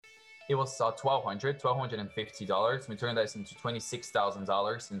It was $1,250. We turned that into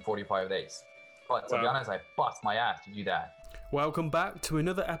 $26,000 in 45 days. But to be Wow. honest, I bust my ass to do that. Welcome back to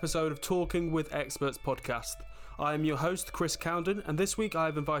another episode of Talking with Experts podcast. I am your host, Chris Cowden, and this week I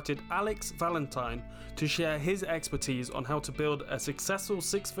have invited Alex Valentine to share his expertise on how to build a successful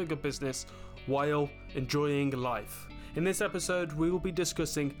six-figure business while enjoying life. In this episode, we will be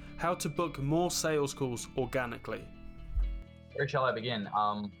discussing how to book more sales calls organically. Where shall I begin?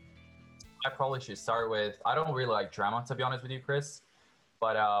 I probably should start with, I don't really like drama, to be honest with you, Chris,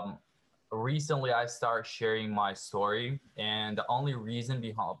 but recently I started sharing my story, and the only reason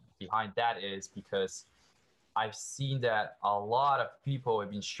behind that is because I've seen that a lot of people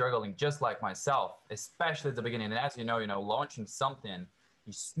have been struggling just like myself, especially at the beginning. And as you know, launching something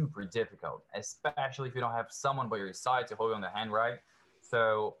is super difficult, especially if you don't have someone by your side to hold you on the hand, right?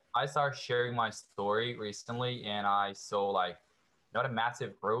 So I started sharing my story recently, and I saw like not a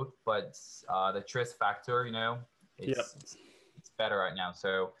massive growth, but the trust factor, Yep. it's better right now.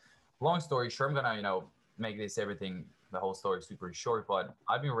 So long story short, I'm gonna, make the whole story super short, but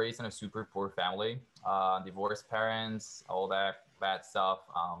I've been raised in a super poor family, divorced parents, all that bad stuff.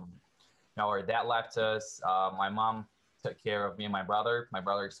 Our dad left us. My mom took care of me and my brother. My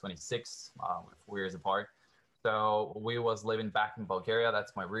brother is 26, we're 4 years apart. So we was living back in Bulgaria.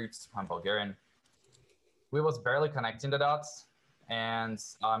 That's my roots. I'm Bulgarian. We was barely connecting the dots. And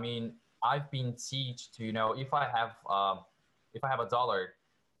I mean, I've been taught to, if I have a dollar,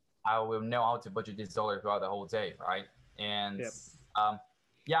 I will know how to budget this dollar throughout the whole day, right? And Yep. um,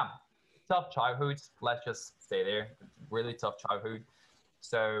 yeah, tough childhood. Let's just stay there. Really tough childhood.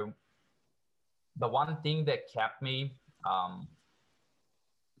 So the one thing that kept me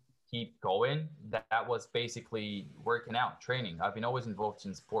keep going, that was basically working out, training. I've been always involved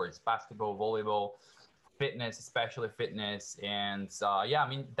in sports, basketball, volleyball, fitness, especially fitness. And yeah, I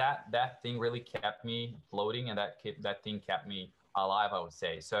mean that thing really kept me floating, and that thing kept me alive, I would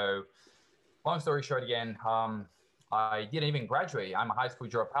say. So long story short, again, I didn't even graduate. I'm a high school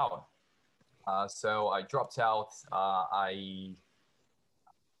dropout. So I dropped out. I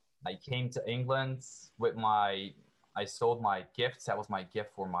came to England with I sold my gifts. That was my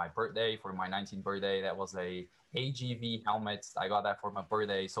gift for my birthday, for my 19th birthday. That was a AGV helmet. I got that for my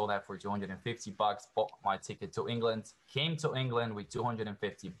birthday, sold that for $250, bought my ticket to England, came to England with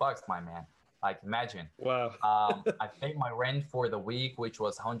 $250, my man. Like, imagine. Wow. I paid my rent for the week, which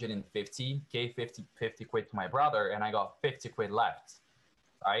was 150, gave 50 quid to my brother, and I got 50 quid left,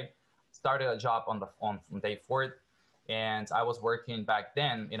 right? Started a job on day four, and I was working back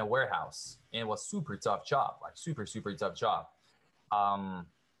then in a warehouse. And it was super tough job, like super, super tough job. Um,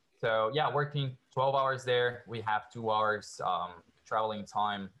 so yeah, working 12 hours there. We have 2 hours traveling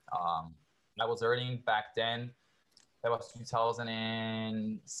time. I was earning back then, that was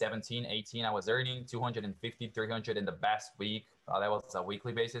 2017, 18. I was earning 250, 300 in the best week. That was a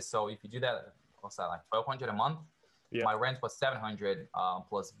weekly basis. So if you do that, what's that, like 1,200 a month? Yep. My rent was 700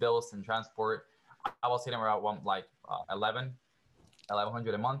 plus bills and transport. I was hitting around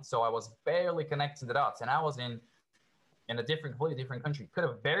 1,100 a month. So I was barely connecting the dots, and I was in a completely different country. Could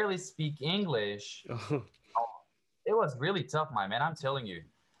have barely speak English. It was really tough, my man. I'm telling you.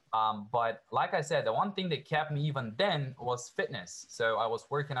 But like I said, the one thing that kept me even then was fitness. So I was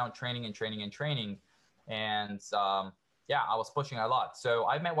working out, training and training and training. And yeah, I was pushing a lot. So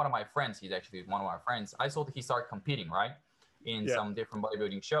I met one of my friends. He's actually one of my friends. I saw that he started competing, right, in Yeah. some different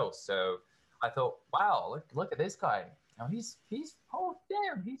bodybuilding shows. So I thought, wow, look at this guy. He's oh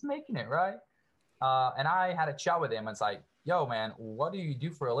damn, he's making it, right? And I had a chat with him. And it's like, yo, man, what do you do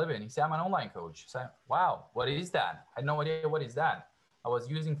for a living? He said, I'm an online coach. I said, wow, what is that? I had no idea what is that. I was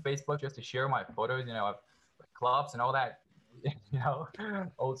using Facebook just to share my photos, of clubs and all that,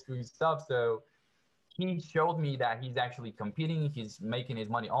 old school stuff. So he showed me that he's actually competing. He's making his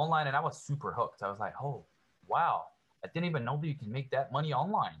money online. And I was super hooked. I was like, oh, wow. I didn't even know that you can make that money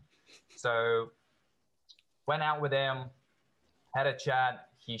online. So went out with him, had a chat.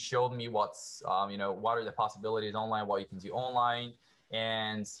 He showed me what are the possibilities online, what you can do online.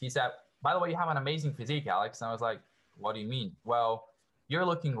 And he said, by the way, you have an amazing physique, Alex. And I was like, what do you mean? Well, you're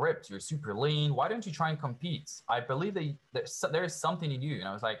looking ripped. You're super lean. Why don't you try and compete? I believe that there's something in you. And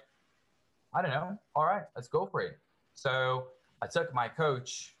I was like, I don't know. All right, let's go for it. So I took my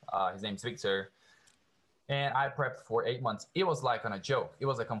coach, his name's Victor, and I prepped for 8 months. It was like on a joke. It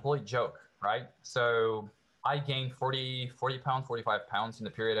was a complete joke, right? So I gained 40 pounds, 45 pounds in the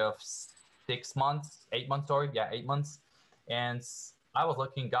period of 6 months, 8 months, sorry. Yeah, 8 months. And I was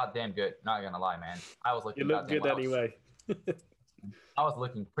looking goddamn good. Not gonna lie, man. I was You looking look goddamn good well. anyway. I was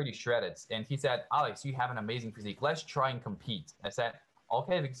looking pretty shredded. And he said, Alex, you have an amazing physique. Let's try and compete. I said,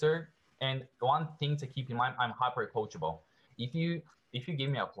 okay, Victor. And one thing to keep in mind, I'm hyper coachable. If you give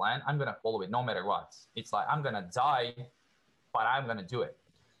me a plan, I'm gonna follow it no matter what. It's like I'm gonna die, but I'm gonna do it.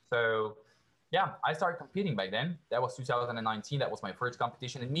 So yeah, I started competing back then. That was 2019. That was my first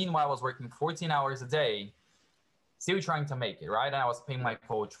competition. And meanwhile, I was working 14 hours a day, still trying to make it, right? And I was paying my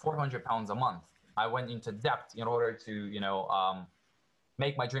coach 400 pounds a month. I went into debt in order to,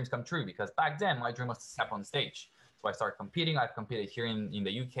 make my dreams come true, because back then my dream was to step on stage. So I started competing. I've competed here in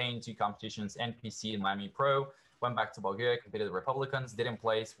the UK in 2 competitions, NPC and Miami Pro. Went back to Bulgaria, competed with Republicans, didn't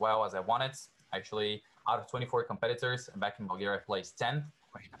place well as I wanted. Actually, out of 24 competitors, back in Bulgaria, I placed 10th,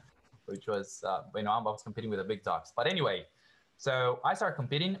 which was, I was competing with the big dogs. But anyway, so I started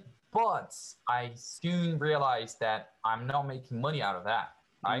competing, but I soon realized that I'm not making money out of that,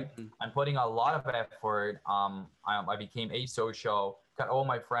 right? Mm-hmm. I'm putting a lot of effort. I became asocial, cut all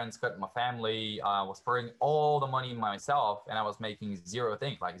my friends, cut my family, was pouring all the money myself, and I was making zero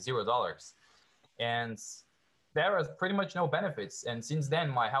things, like $0. And there was pretty much no benefits. And since then,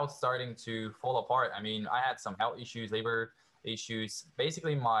 my health starting to fall apart. I mean, I had some health issues, liver issues.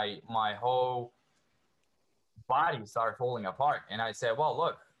 Basically, my whole body started falling apart. And I said, well,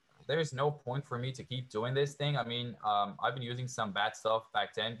 look, there's no point for me to keep doing this thing. I mean, I've been using some bad stuff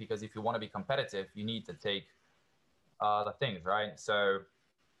back then, because if you want to be competitive, you need to take the things, right? So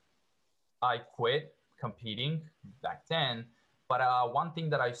I quit competing back then. But one thing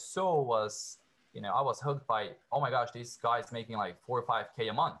that I saw was, I was hooked by, oh my gosh, this guy's making like 4 or 5K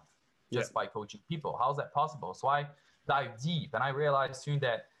a month just by coaching people. How's that possible? So I dived deep, and I realized soon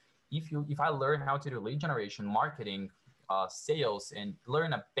that if I learn how to do lead generation, marketing, sales, and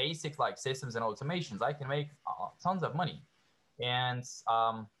learn a basic like systems and automations, I can make tons of money. And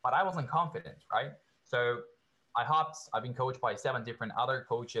but I wasn't confident, right? So I've been coached by 7 different other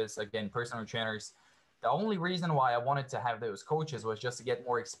coaches, again, personal trainers. The only reason why I wanted to have those coaches was just to get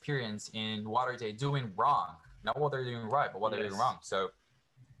more experience in what are they doing wrong, not what they're doing right, but what they're doing wrong. So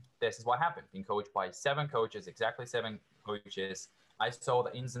this is what happened. Being coached by 7 coaches, exactly 7 coaches. I saw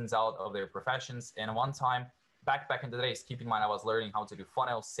the ins and outs of their professions. And one time, back in the days, keep in mind, I was learning how to do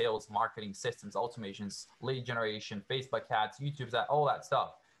funnels, sales, marketing, systems, automations, lead generation, Facebook ads, YouTube, all that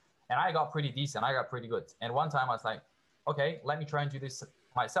stuff. And I got pretty decent. I got pretty good. And one time I was like, okay, let me try and do this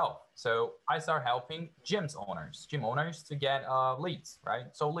myself. So I started helping gym owners to get leads, right?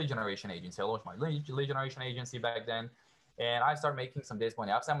 So lead generation agency. I launched my lead generation agency back then. And I started making some days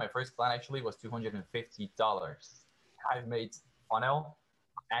money. I've my first client actually was $250. I've made funnel,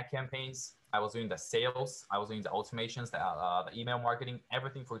 ad campaigns. I was doing the sales. I was doing the automations, the email marketing,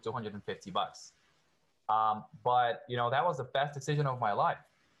 everything for $250. But that was the best decision of my life.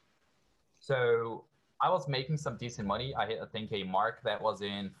 So I was making some decent money. I hit a 10K mark. That was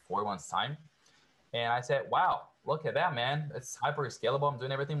in 4 months time. And I said, wow, look at that, man. It's hyper scalable. I'm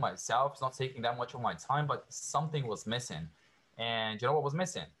doing everything myself. It's not taking that much of my time, but something was missing. And you know what was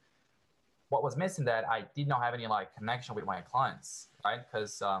missing? What was missing that I did not have any connection with my clients, right?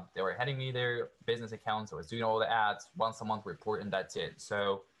 Because they were heading me their business accounts. I was doing all the ads, once a month report, and that's it.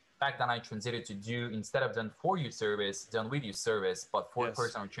 So back then I transited to do, instead of done for you service, done with you service, but for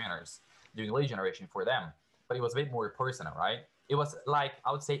personal trainers, doing lead generation for them. But it was a bit more personal, right? It was like,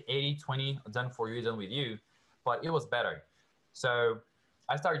 I would say 80-20, done for you, done with you, but it was better. So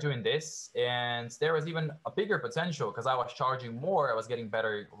I started doing this, and there was even a bigger potential because I was charging more. I was getting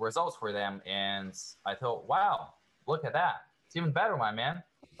better results for them. And I thought, wow, look at that. It's even better, my man.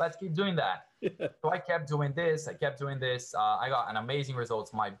 Let's keep doing that. So I kept doing this. I got an amazing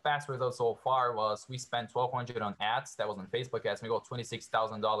results. My best result so far was we spent $1,200 on ads. That was on Facebook ads. We got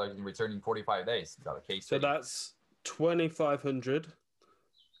 $26,000 in return in 45 days. Got a case study. So that's 2,500,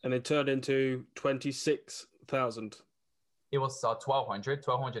 and it turned into 26,000. It was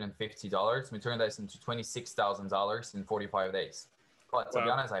 $1,250. We turned that into $26,000 in 45 days. But to be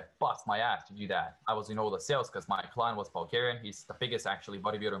honest, I bust my ass to do that. I was in all the sales because my client was Bulgarian. He's the biggest actually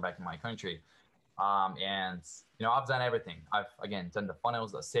bodybuilder back in my country. And I've done everything. I've again done the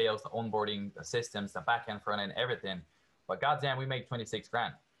funnels, the sales, the onboarding, the systems, the back end, front end, everything. But goddamn, we make 26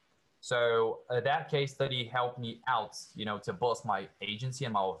 grand. So that case study helped me out, to boost my agency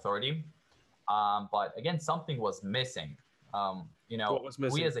and my authority. But again, something was missing. What was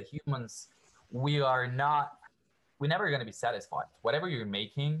missing? We as humans, we're never going to be satisfied. Whatever you're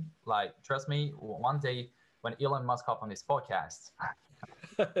making, trust me, one day when Elon Musk hop on this podcast,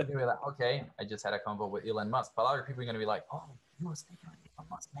 you're going to be like, okay, I just had a convo with Elon Musk. But other people are going to be like, oh, you were speaking with Elon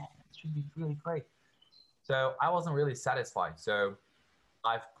Musk, man. It should be really great. So I wasn't really satisfied. So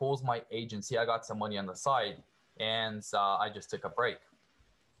I've paused my agency. I got some money on the side, and I just took a break.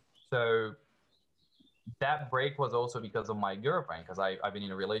 So that break was also because of my girlfriend, because I've been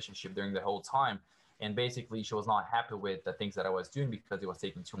in a relationship during the whole time. And basically, she was not happy with the things that I was doing because it was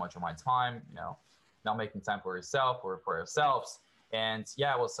taking too much of my time, not making time for herself or for ourselves. And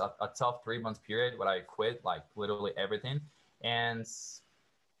yeah, it was a tough 3 month period where I quit like literally everything. And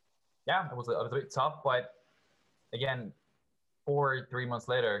yeah, it was a bit tough. But again, 3 months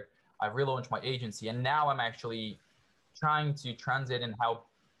later, I relaunched my agency. And now I'm actually trying to transit and help,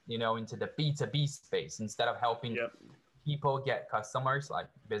 into the B2B space instead of helping Yep. people get customers like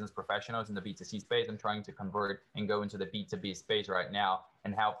business professionals in the B2C space. I'm trying to convert and go into the B2B space right now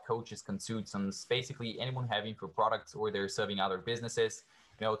and help coaches, consultants, basically anyone having for products or they're serving other businesses,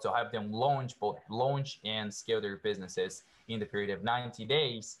 to help them both launch and scale their businesses in the period of 90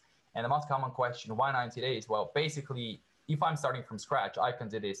 days. And the most common question, why 90 days? Well, basically, if I'm starting from scratch, I can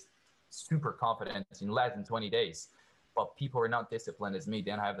do this super confident in less than 20 days. But people are not disciplined as me.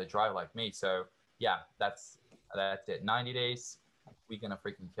 They don't have the drive like me. So yeah, that's it. 90 days, we're gonna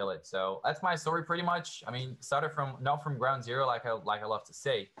freaking kill it. So that's my story pretty much. I mean, started from not from ground zero, like I love to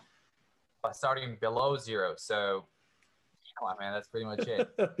say, but starting below zero. So come on, man, that's pretty much it.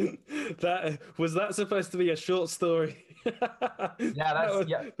 That supposed to be a short story?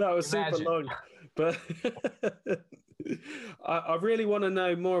 Yeah, that was super long. But I really want to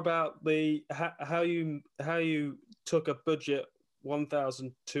know more about how you took a budget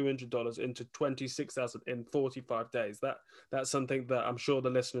 $1,200 into 26,000 in 45 days. That's something that I'm sure the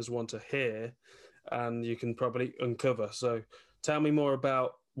listeners want to hear, and you can probably uncover. So tell me more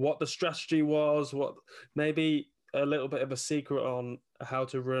about what the strategy was, what maybe a little bit of a secret on how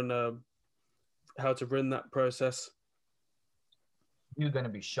to run that process. You're gonna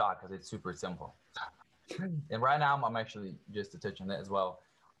be shocked because it's super simple. And right now, I'm actually just to touch on that as well.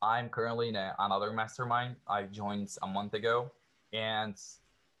 I'm currently in another mastermind I joined a month ago, and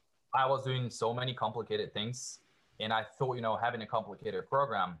I was doing so many complicated things, and I thought, having a complicated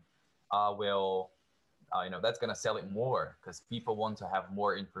program will, that's going to sell it more because people want to have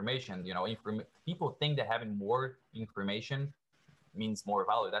more information. People think that having more information means more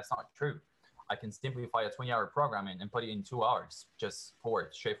value. That's not true. I can simplify a 20-hour program and put it in 2 hours, just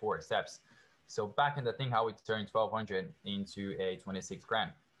straightforward steps. So back in the thing, how we turned 1,200 into a 26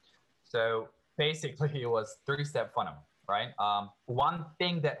 grand. So basically, it was 3-step funnel, right? One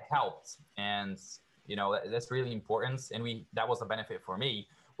thing that helped, and that's really important, and that was a benefit for me,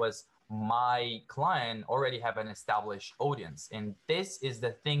 was my client already have an established audience, and this is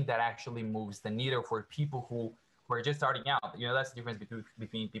the thing that actually moves the needle for people who are just starting out. That's the difference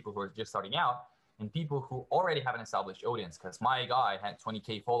between people who are just starting out and people who already have an established audience. Because my guy had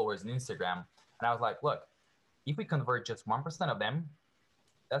 20K followers on Instagram, and I was like, look, if we convert just 1% of them,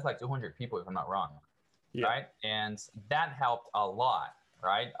 that's like 200 people, if I'm not wrong, right? And that helped a lot,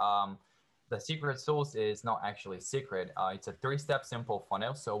 right? The secret sauce is not actually secret. It's a 3-step simple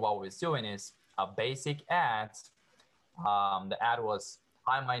funnel. So what we're doing is a basic ad. The ad was,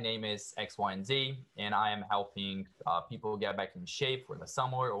 hi, my name is X, Y, and Z, and I am helping people get back in shape for the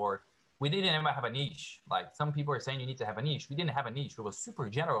summer. Or we didn't even have a niche. Like some people are saying you need to have a niche. We didn't have a niche. It was super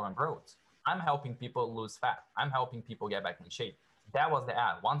general and broad. I'm helping people lose fat. I'm helping people get back in shape. That was the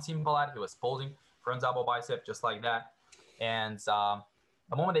ad. One simple ad. He was posing front double bicep just like that. And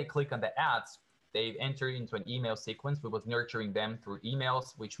the moment they click on the ads, they've entered into an email sequence. We was nurturing them through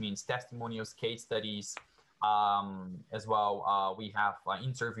emails, which means testimonials, case studies, as well. We have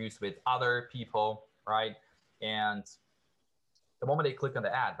interviews with other people, right? And the moment they click on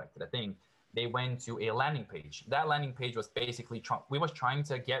the ad, back to the thing, they went to a landing page. That landing page was basically, we was trying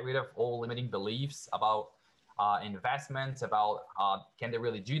to get rid of all limiting beliefs about investments, about can they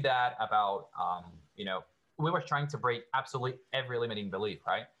really do that, about, we were trying to break absolutely every limiting belief,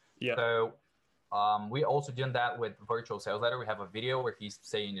 right? Yeah. So we also done that with virtual sales letter. We have a video where he's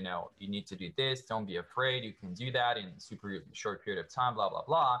saying, you need to do this, don't be afraid, you can do that in a super short period of time, blah, blah,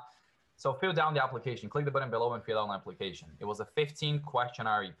 blah. So fill down the application, click the button below and fill out an application. It was a 15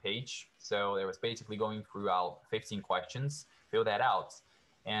 questionnaire page. So there was basically going throughout 15 questions, fill that out.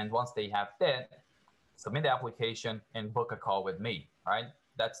 And once they have that, submit the application and book a call with me, right?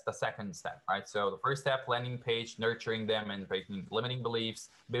 That's the second step, right? So the first step, landing page, nurturing them and breaking limiting beliefs,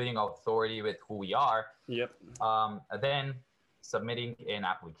 building authority with who we are. Yep. Then submitting an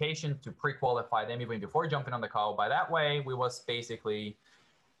application to pre-qualify them even before jumping on the call. By that way, we was basically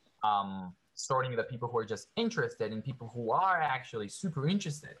sorting the people who are just interested and people who are actually super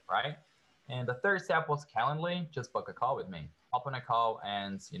interested, right? And the third step was Calendly, just book a call with me. Hop on a call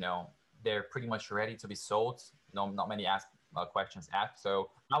and, they're pretty much ready to be sold. Not many questions asked. So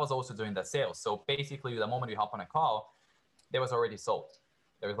I was also doing the sales. So basically, the moment we hop on a call, they was already sold.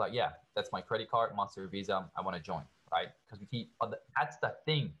 They was like, yeah, that's my credit card, Master, Visa. I want to join, right? Because that's the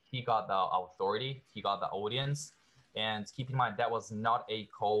thing. He got the authority, he got the audience, and keep in mind that was not a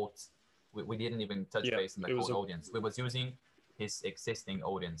cold. We didn't even touch base on the cold audience. We was using his existing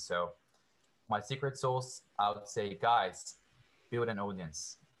audience. So my secret sauce, I would say, guys, build an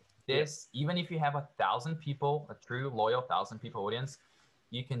audience. This, even if you have 1,000 people, a true loyal 1,000 people audience,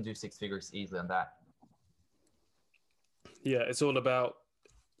 you can do 6 figures easily on that. Yeah, it's all about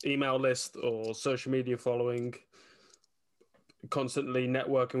email list or social media following, constantly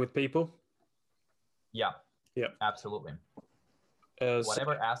networking with people. Yeah, absolutely.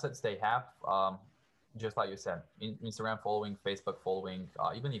 Whatever assets they have, just like you said, Instagram following, Facebook following,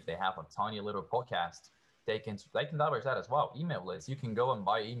 even if they have a tiny little podcast, they can leverage that as well. Email lists, you can go and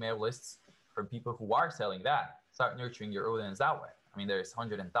buy email lists from people who are selling that. Start nurturing your audience that way. I mean, there's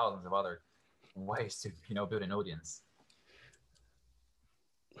hundreds and thousands of other ways to build an audience.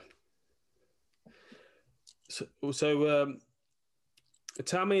 So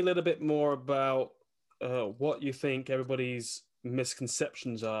tell me a little bit more about what you think everybody's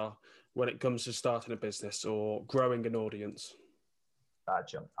misconceptions are when it comes to starting a business or growing an audience.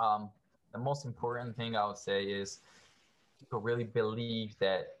 Gotcha. The most important thing I would say is people really believe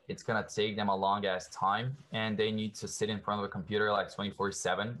that it's going to take them a long ass time and they need to sit in front of a computer like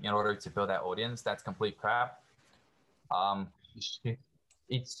 24/7 in order to build that audience. That's complete crap.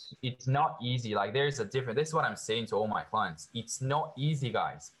 It's not easy. Like this is what I'm saying to all my clients. It's not easy,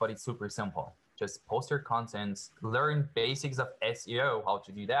 guys, but it's super simple. Just post your content, learn basics of SEO, how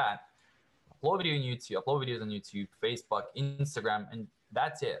to do that, upload videos on YouTube, Facebook, Instagram, and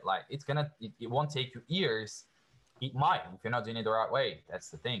that's it. Like it won't take you years. It might if you're not doing it the right way. That's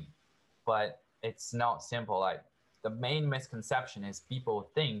the thing. But it's not simple. Like the main misconception is people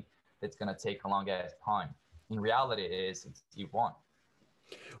think it's gonna take a long ass time. In reality, it won't.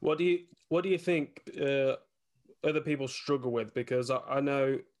 What do you think other people struggle with? Because I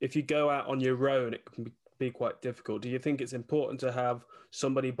know if you go out on your own, it can be quite difficult. Do you think it's important to have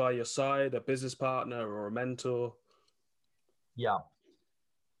somebody by your side, a business partner or a mentor? Yeah.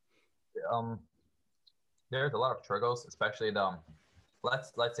 There's a lot of struggles, especially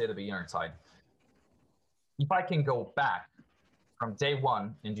let's say the beginner side. If I can go back from day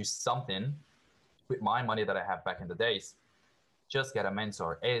one and do something with my money that I have back in the days, just get a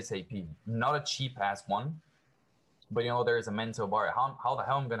mentor ASAP. Not a cheap ass one, but there is a mentor bar. How the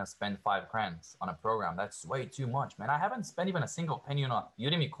hell am I gonna spend $5,000 on a program? That's way too much, man. I haven't spent even a single penny on a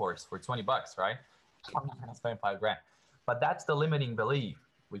Udemy course for $20, right? I'm not gonna spend $5,000. But that's the limiting belief,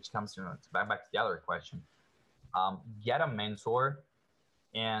 which comes to back to the other question. Get a mentor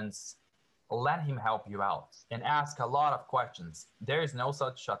and let him help you out and ask a lot of questions. There is no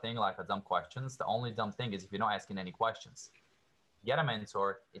such a thing like a dumb questions. The only dumb thing is if you're not asking any questions. Get a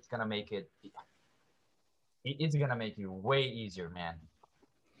mentor. It's gonna make it way easier, man.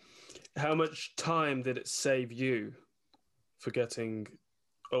 How much time did it save you for getting,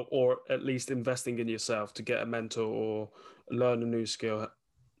 or at least investing in yourself to get a mentor or learn a new skill?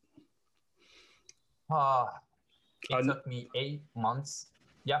 It took me 8 months.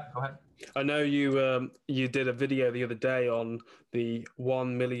 Yeah, go ahead. I know you did a video the other day on the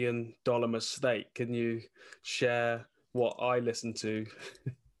 $1 million mistake. Can you share what I listened to?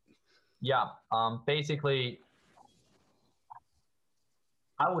 Yeah, basically,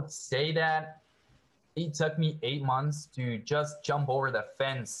 I would say that it took me 8 months to just jump over the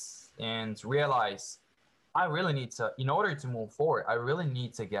fence and realize I really need to, in order to move forward, I really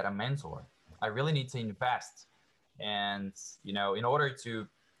need to get a mentor. I really need to invest. And, in order to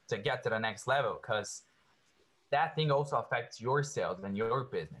get to the next level, because that thing also affects your sales and your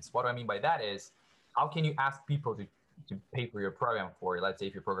business. What I mean by that is, how can you ask people to pay for your program for, let's say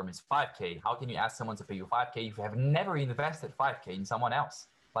if your program is 5K, how can you ask someone to pay you 5K if you have never invested 5K in someone else?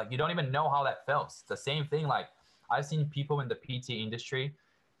 Like, you don't even know how that feels. It's the same thing. Like, I've seen people in the PT industry.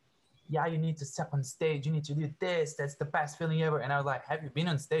 Yeah, you need to step on stage. You need to do this. That's the best feeling ever. And I was like, have you been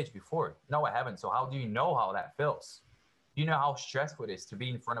on stage before? No, I haven't. So how do you know how that feels? Do you know how stressful it is to be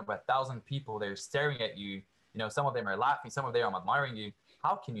in front of 1,000 people? They're staring at you. Some of them are laughing. Some of them are admiring you.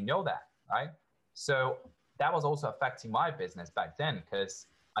 How can you know that, right? So that was also affecting my business back then because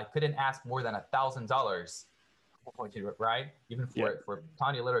I couldn't ask more than $1,000, right? Even for a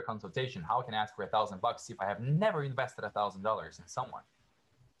tiny little consultation, how can I ask for $1,000 if I have never invested $1,000 in someone?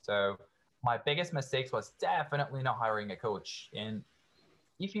 So my biggest mistakes was definitely not hiring a coach. And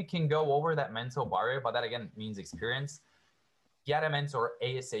if you can go over that mental barrier, but that again means experience, get a mentor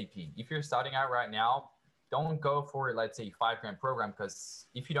ASAP. If you're starting out right now, don't go for, let's say, $5,000 program, because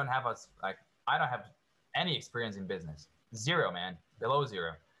if you don't have I don't have any experience in business, zero, man. below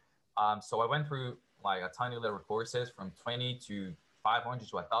zero. So I went through like a tiny little courses from 20 to 500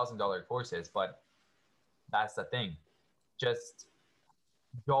 to $1,000 courses, but that's the thing. Just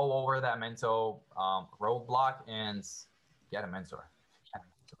go over that mental roadblock and get a mentor.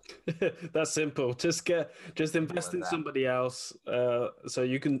 That's simple. Just invest in somebody else, so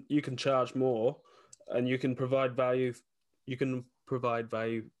you can charge more, and you can provide value. You can provide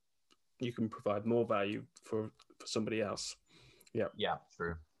value. You can provide more value for somebody else. Yeah. Yeah,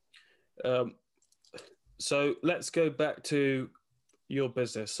 true. So let's go back to your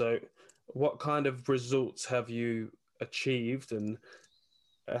business. So, what kind of results have you achieved, and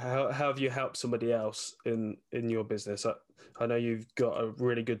how have you helped somebody else in your business? I know you've got a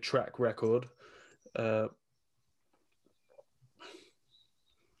really good track record.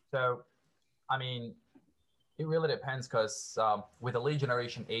 So, I mean, it really depends because with a lead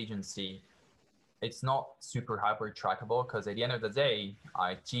generation agency, it's not super hyper trackable because at the end of the day,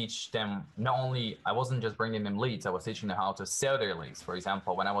 I teach them not only, I wasn't just bringing them leads, I was teaching them how to sell their leads. For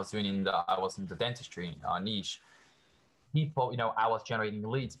example, when I was in the dentistry niche, people, I was generating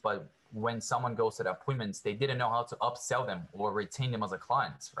leads, but when someone goes to the appointments, they didn't know how to upsell them or retain them as a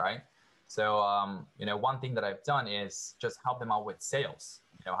client, right? So, one thing that I've done is just help them out with sales,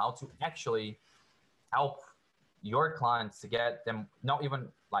 how to actually help your clients to get them not even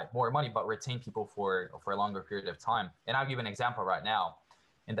like more money, but retain people for a longer period of time. And I'll give an example right now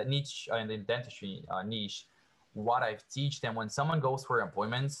in the niche, in the dentistry niche. What I teach them when someone goes for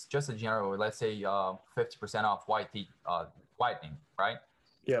appointments, just a general, let's say 50% off whitening, right?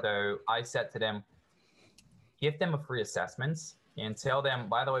 Yeah. So I said to them, give them a free assessment and tell them,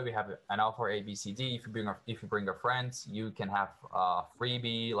 by the way, we have an offer ABCD. If you bring a friend, you can have a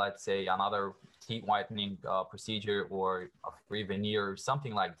freebie, let's say another teeth whitening procedure or a free veneer or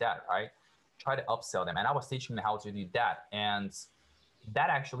something like that, right? Try to upsell them. And I was teaching them how to do that. And that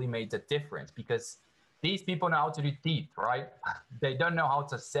actually made the difference because these people know how to do teeth, right? They don't know how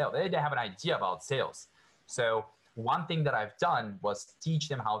to sell. They have an idea about sales. So one thing that I've done was teach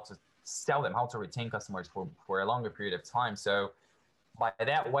them how to sell them, how to retain customers for a longer period of time. So by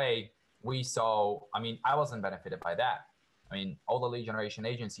that way, we saw, I wasn't benefited by that. All the lead generation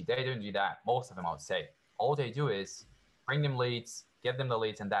agency, they don't do that. Most of them, I would say. All they do is bring them leads, give them the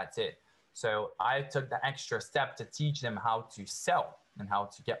leads, and that's it. So I took the extra step to teach them how to sell and how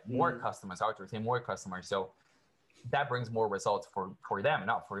to get more customers, how to retain more customers. So that brings more results for them,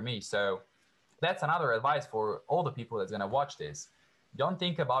 not for me. So that's another advice for all the people that's going to watch this. Don't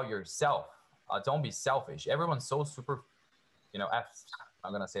think about yourself. Don't be selfish. Everyone's so super,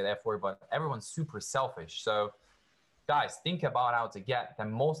 I'm going to say the F word, but everyone's super selfish. So guys, think about how to get the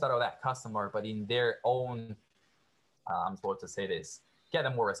most out of that customer, but in their own, I'm supposed to say this, get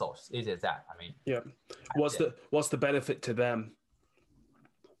them more results. Easy as that. Yeah. What's the benefit to them?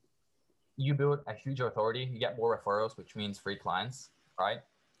 You build a huge authority. You get more referrals, which means free clients, right?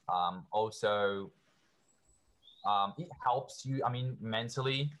 Also, it helps you,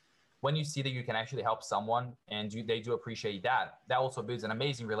 mentally. When you see that you can actually help someone and they do appreciate that, that also builds an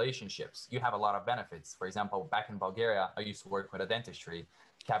amazing relationships. You have a lot of benefits. For example, back in Bulgaria, I used to work with a dentistry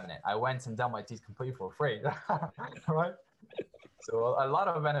cabinet. I went and done my teeth completely for free, right? So a lot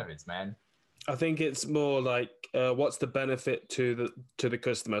of benefits, man. I think it's more like what's the benefit to the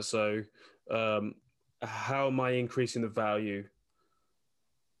customer? So how am I increasing the value?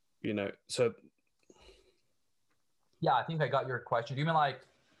 So yeah, I think I got your question. Do you mean like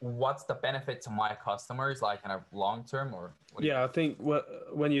what's the benefit to my customers, like in a long term, or I think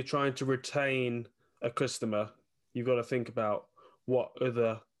when you're trying to retain a customer, you've got to think about what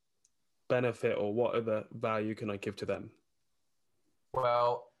other benefit or what other value can I give to them.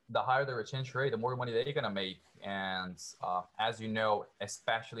 Well, the higher the retention rate, the more money they're gonna make. And as you know,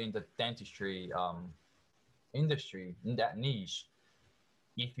 especially in the dentistry industry, in that niche,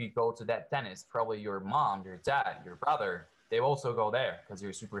 if you go to that dentist, probably your mom, your dad, your brother, they also go there because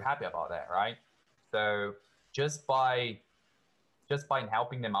you're super happy about that, right? So just by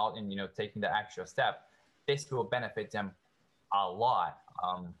helping them out and taking the extra step, this will benefit them a lot.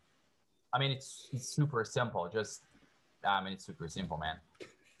 It's super simple. It's super simple, man.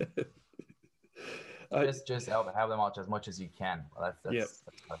 Just help them out as much as you can. That's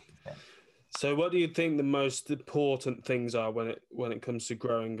So what do you think the most important things are when it comes to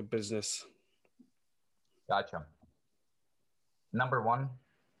growing a business? Gotcha. Number one,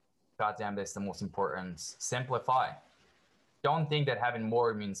 goddamn, that's the most important. Simplify. Don't think that having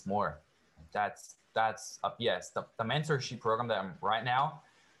more means more. That's yes. The mentorship program that I'm right now,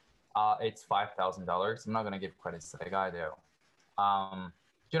 it's $5,000. I'm not gonna give credits to the guy though. I'm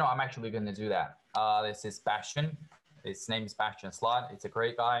actually gonna do that. This is passion. His name is Bastian Slot. It's a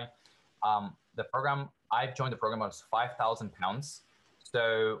great guy. The program, I've joined the program, was £5,000.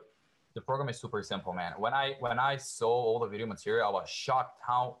 So the program is super simple, man. When I saw all the video material, I was shocked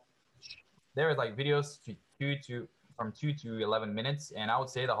how there are like videos from 2 to 11 minutes, and I would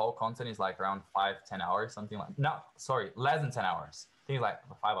say the whole content is like around 5-10 hours, something like, no, sorry, less than 10 hours. I think like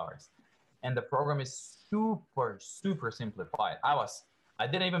 5 hours. And the program is super, super simplified. I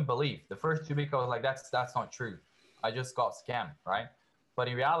didn't even believe the first 2 weeks. I was like, that's not true. I just got scammed, right? But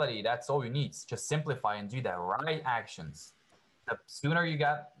in reality, that's all you need. Just simplify and do the right actions. The sooner you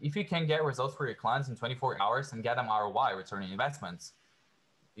get, if you can get results for your clients in 24 hours and get them ROI, returning investments,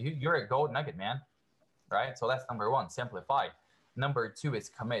 you're a gold nugget, man, right? So that's number one, simplify. Number two is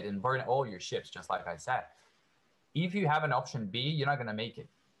commit and burn all your ships, just like I said. If you have an option B, you're not going to make it,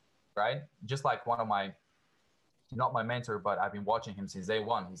 right? Just like one of my, not my mentor, but I've been watching him since day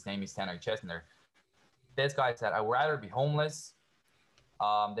one. His name is Tanner Chesner. This guy said, I would rather be homeless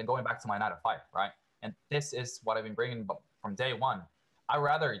than going back to my 9 to 5, right? And this is what I've been bringing from day one. I'd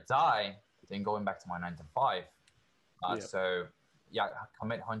rather die than going back to my 9 to 5. So yeah,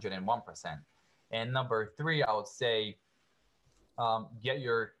 commit 101%. And number three, I would say, get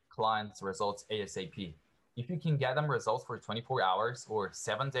your clients results ASAP. If you can get them results for 24 hours or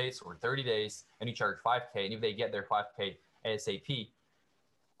 7 days or 30 days, and you charge 5K, and if they get their 5K ASAP,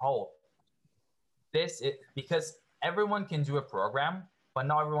 because everyone can do a program, but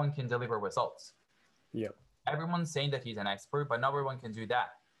not everyone can deliver results. Yeah. Everyone's saying that he's an expert, but not everyone can do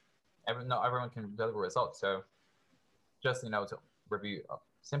that. Not everyone can deliver results. So just, to review,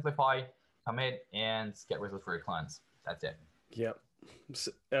 simplify, commit, and get results for your clients. That's it. Yeah.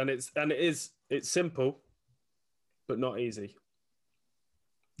 And it's simple, but not easy.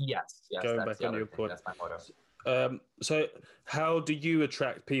 Yes. Going back on your point. That's my motto. So how do you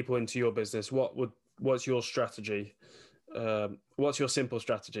attract people into your business? What's your strategy? What's your simple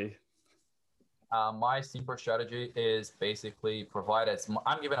strategy? My simple strategy is basically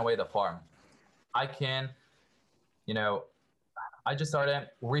I'm giving away the farm. I can, I just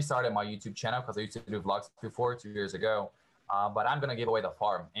restarted my YouTube channel because I used to do vlogs before 2 years ago. But I'm gonna give away the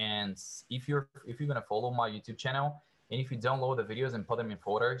farm. And if you're gonna follow my YouTube channel, and if you download the videos and put them in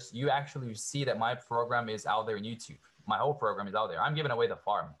folders, you actually see that my program is out there in YouTube. My whole program is out there. I'm giving away the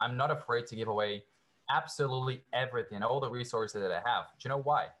farm. I'm not afraid to give away absolutely everything, all the resources that I have. Do you know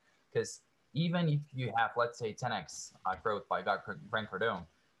why? Because even if you have, let's say, 10x growth by Grant Cardone,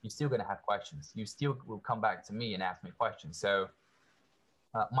 you're still gonna have questions. You still will come back to me and ask me questions. So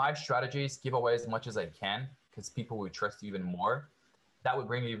my strategy is give away as much as I can, because people will trust you even more. That would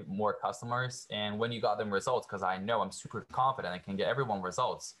bring you more customers. And when you got them results, because I know I'm super confident I can get everyone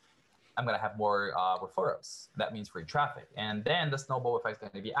results, I'm going to have more referrals. That means free traffic. And then the snowball effect is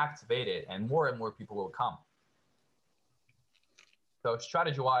going to be activated and more people will come. So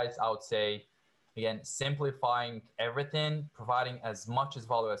strategy-wise, I would say, again, simplifying everything, providing as much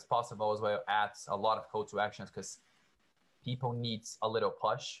value as possible, as well as a lot of call to actions, because people need a little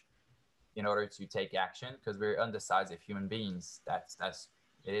push in order to take action, because we're undecisive human beings.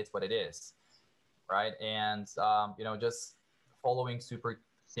 It is what it is, right? And just following super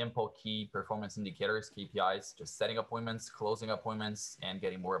simple key performance indicators, KPIs, just setting appointments, closing appointments, and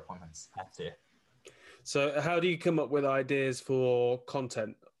getting more appointments. That's it. So how do you come up with ideas for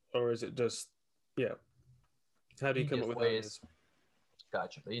content, or is it just how do you come up with ideas?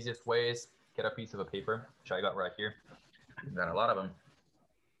 Gotcha. The easiest way is get a piece of a paper, which I got right here. I've got a lot of them.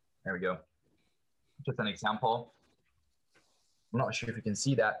 There we go. Just an example. I'm not sure if you can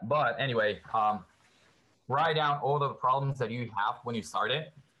see that, but anyway, write down all the problems that you have when you start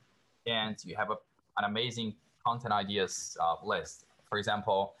it, and you have an amazing content ideas list. For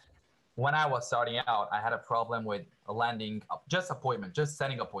example, when I was starting out, I had a problem with landing just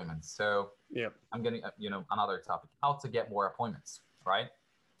setting appointments. So I'm getting, another topic, how to get more appointments, right?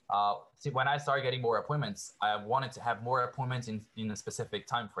 When I started getting more appointments, I wanted to have more appointments in a specific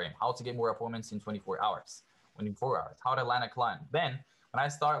time frame. How to get more appointments in 24 hours, in 4 hours. How to land a client. Then when I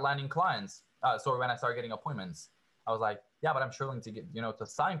started landing clients, when I started getting appointments, I was like, yeah, but I'm struggling to get, to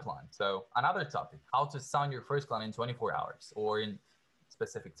sign clients. So another topic, how to sign your first client in 24 hours or in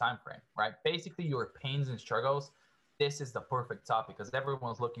specific time frame, right? Basically, your pains and struggles. This is the perfect topic because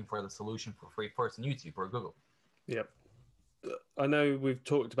everyone's looking for the solution for free first on YouTube or Google. Yep. I know we've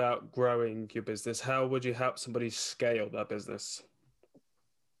talked about growing your business. How would you help somebody scale their business?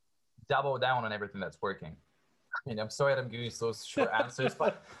 Double down on everything that's working. I'm sorry that I'm giving you those short answers,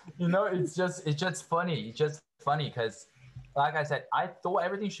 but it's just funny. It's just funny because, like I said, I thought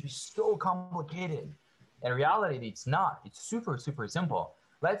everything should be so complicated. In reality, it's not. It's super, super simple.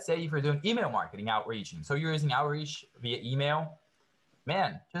 let's say if you're doing email marketing outreaching, so you're using outreach via email,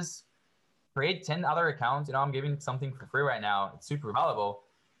 man, just create 10 other accounts. I'm giving something for free right now. It's super valuable.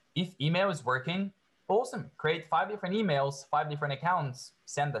 If email is working, awesome. Create 5 different emails, 5 different accounts,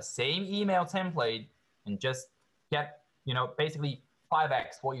 send the same email template, and just get, basically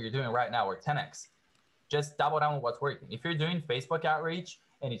 5x what you're doing right now, or 10x. Just double down on what's working. If you're doing Facebook outreach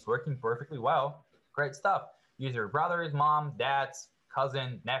and it's working perfectly well, great stuff. Use your brother's, mom, dad's,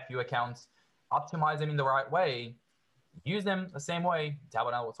 cousin, nephew accounts, optimize them in the right way, use them the same way,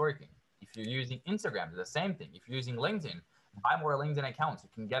 double down what's working. If you're using Instagram, it's the same thing. If you're using LinkedIn, buy more LinkedIn accounts. You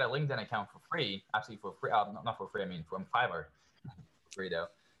can get a LinkedIn account for free, actually for free, not for free, I mean from Fiverr, for free though.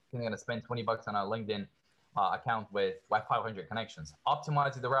 You're gonna spend $20 on a LinkedIn account with 500 connections.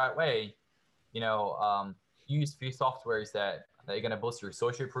 Optimize it the right way. Use few softwares that are gonna boost your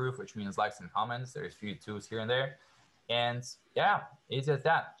social proof, which means likes and comments. There's a few tools here and there, and yeah, it's just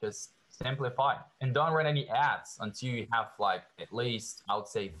that. Just simplify and don't run any ads until you have like at least, I would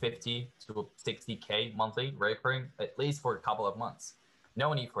say 50 to 60K monthly recurring, at least for a couple of months.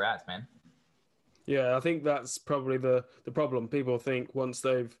 No need for ads, man. Yeah, I think that's probably the problem. People think once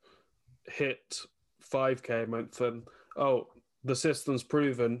they've hit 5K a month, then, oh, the system's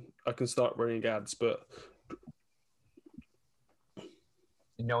proven, I can start running ads, but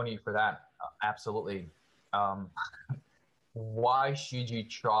no need for that. Absolutely. Why should you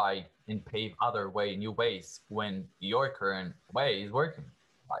try and pave new ways when your current way is working?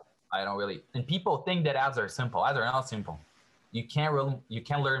 Like, I don't really. And people think that ads are simple. Ads are not simple. You can't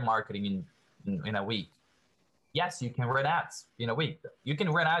learn marketing in a week. Yes, you can run ads in a week. You can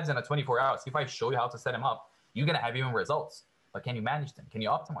run ads in a 24 hours. If I show you how to set them up, you're gonna have even results. But can you manage them? Can you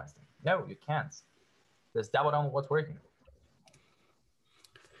optimize them? No, you can't. Just double down on what's working.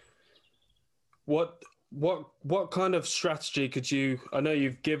 What kind of strategy could you? I know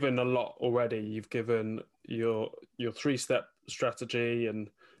you've given a lot already. You've given your 3-step strategy and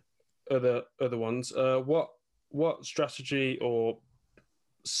other ones. What strategy or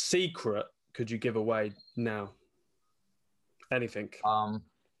secret could you give away now? Anything? I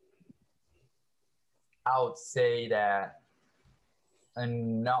would say that,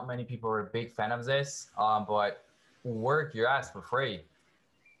 and not many people are a big fan of this, but work your ass for free.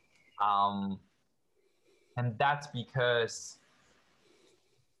 And that's because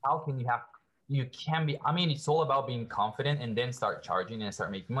you can be, I mean, it's all about being confident and then start charging and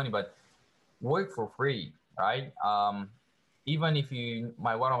start making money, but work for free, right? Even if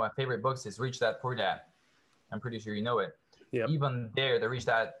one of my favorite books is Rich Dad Poor Dad. I'm pretty sure you know it. Yep. Even there, the rich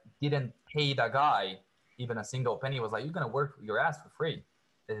dad didn't pay the guy even a single penny. It was like, you're going to work your ass for free.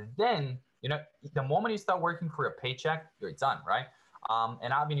 And then, the moment you start working for a paycheck, you're done, right?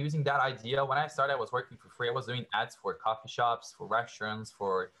 And I've been using that idea. When I started, I was working for free. I was doing ads for coffee shops, for restaurants,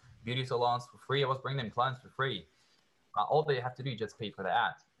 for beauty salons for free. I was bringing them clients for free. All they have to do is just pay for the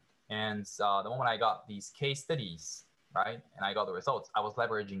ad. And the moment I got these case studies, right, and I got the results, I was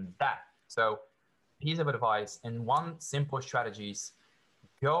leveraging that. So piece of advice and one simple strategy is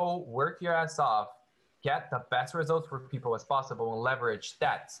go work your ass off, get the best results for people as possible, and leverage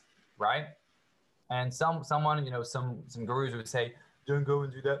that, right? And some gurus would say, don't go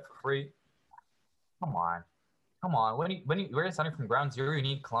and do that for free. Come on. When you're starting from ground zero, you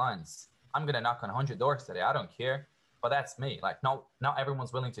need clients. I'm gonna knock on 100 doors today. I don't care, but that's me. Like, no, not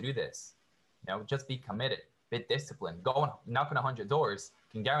everyone's willing to do this. Just be committed, be disciplined. Go and knock on 100 doors.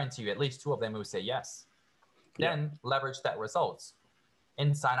 Can guarantee you at least 2 of them will say yes. Yeah. Then leverage that results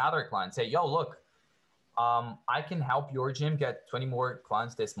and sign other clients. Say, yo, look, I can help your gym get 20 more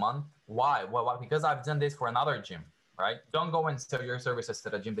clients this month. Why? Well, because I've done this for another gym, right? Don't go and sell your services to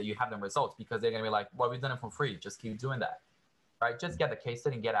the gym that you have them results, because they're going to be like, well, we've done it for free. Just keep doing that, right? Just get the case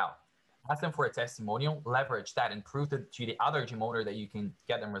study and get out. Ask them for a testimonial, leverage that, and prove to the other gym owner that you can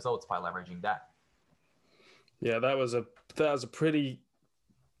get them results by leveraging that. Yeah, that was a pretty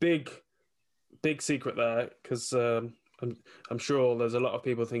big secret there, because I'm sure there's a lot of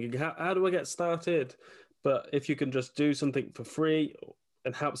people thinking, how do I get started? But if you can just do something for free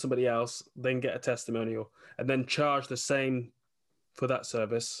and help somebody else, then get a testimonial, and then charge the same for that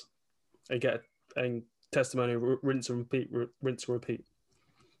service, and get a testimonial, rinse and repeat.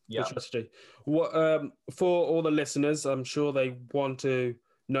 Yeah. Strategy. What for all the listeners, I'm sure they want to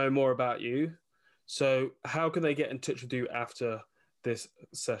know more about you. So how can they get in touch with you after this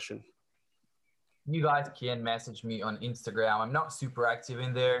session? You guys can message me on Instagram. I'm not super active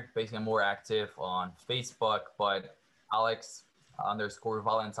in there. Basically, I'm more active on Facebook, but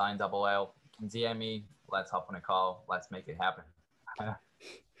Alex_Valentine LL. You can DM me. Let's hop on a call. Let's make it happen.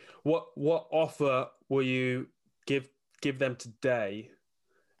 What offer will you give them today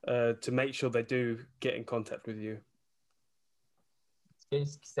to make sure they do get in contact with you? Can you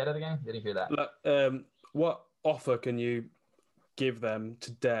say that again? Didn't hear that. Like, what offer can you give them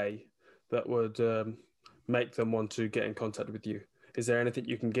today that would make them want to get in contact with you? Is there anything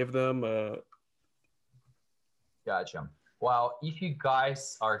you can give them? Gotcha. Well, if you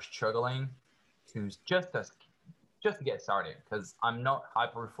guys are struggling to just to get started, because I'm not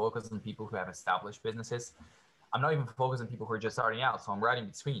hyper focused on people who have established businesses. I'm not even focused on people who are just starting out. So I'm right in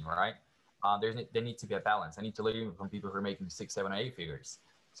between, right? There needs to be a balance. I need to learn from people who are making 6, 7, or 8 figures.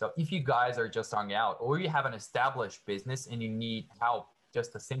 So if you guys are just starting out, or you have an established business and you need help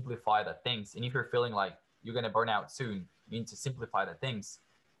just to simplify the things, and if you're feeling like you're going to burn out soon, you need to simplify the things,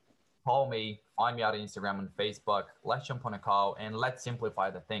 call me, find me out on Instagram and Facebook. Let's jump on a call and let's simplify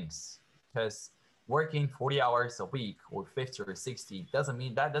the things. Because working 40 hours a week or 50 or 60 doesn't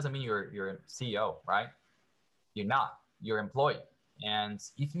mean you're a CEO, right? You're not. You're an employee. And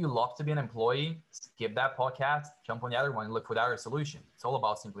if you love to be an employee, skip that podcast, jump on the other one, and look for the other solution. It's all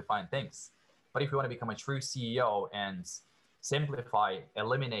about simplifying things. But if you want to become a true CEO and simplify,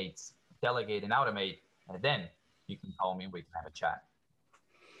 eliminate, delegate, and automate, and then you can call me and we can have a chat.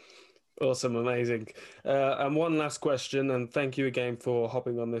 Awesome, amazing. And one last question, and thank you again for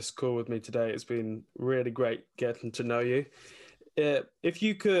hopping on this call with me today. It's been really great getting to know you. If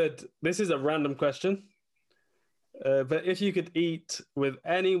you could, this is a random question, but if you could eat with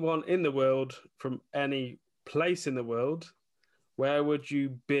anyone in the world from any place in the world, where would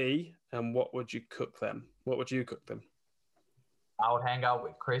you be and what would you cook them? What would you cook them? I would hang out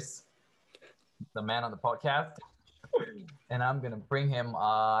with Chris, the man on the podcast, and I'm going to bring him,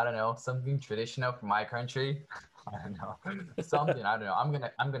 I don't know, something traditional from my country. I don't know. Something, I don't know. I'm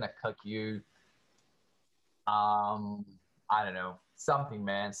going to cook you, I don't know, something,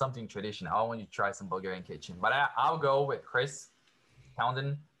 man, something traditional. I want you to try some Bulgarian kitchen. But I'll go with Chris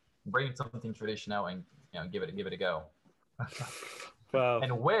Townsend, bring something traditional and give it a go. Wow.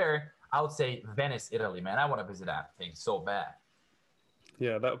 And where, I would say Venice, Italy, man. I want to visit that thing so bad.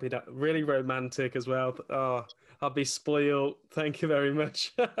 Yeah, that would be really romantic as well. Oh, I'll be spoiled. Thank you very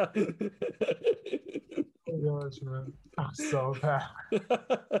much. Oh gosh, man. I'm so bad.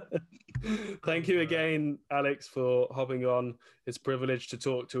 Thank you again, Alex, for hopping on. It's a privilege to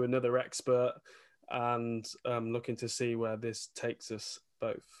talk to another expert, and I'm looking to see where this takes us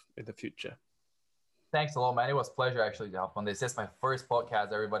both in the future. Thanks a lot, man. It was a pleasure actually to hop on this. This is my first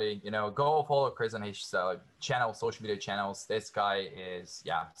podcast, everybody. Go follow Chris on his channel, social media channels. This guy is,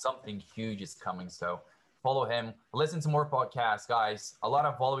 something huge is coming. So follow him. Listen to more podcasts, guys. A lot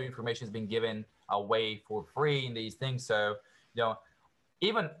of valuable information has been given away for free in these things. So,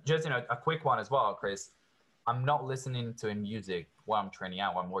 even just, a quick one as well, Chris. I'm not listening to music while I'm training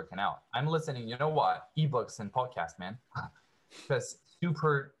out, while I'm working out. I'm listening, ebooks and podcasts, man. Because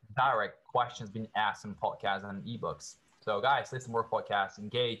super direct questions being asked in podcasts and ebooks. So guys, listen to more podcasts,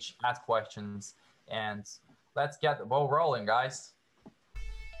 engage, ask questions, and let's get the ball rolling, guys.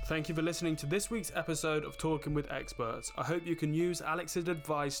 Thank you for listening to this week's episode of Talking with Experts. I hope you can use Alex's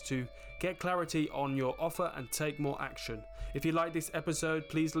advice to get clarity on your offer and take more action. If you like this episode,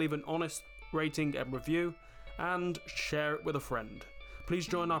 please leave an honest rating and review and share it with a friend. Please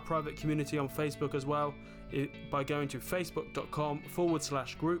join our private community on Facebook as well by going to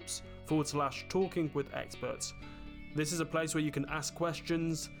facebook.com/groups/talking with experts. This is a place where you can ask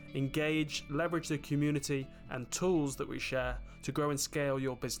questions, engage, leverage the community and tools that we share to grow and scale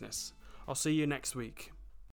your business. I'll see you next week.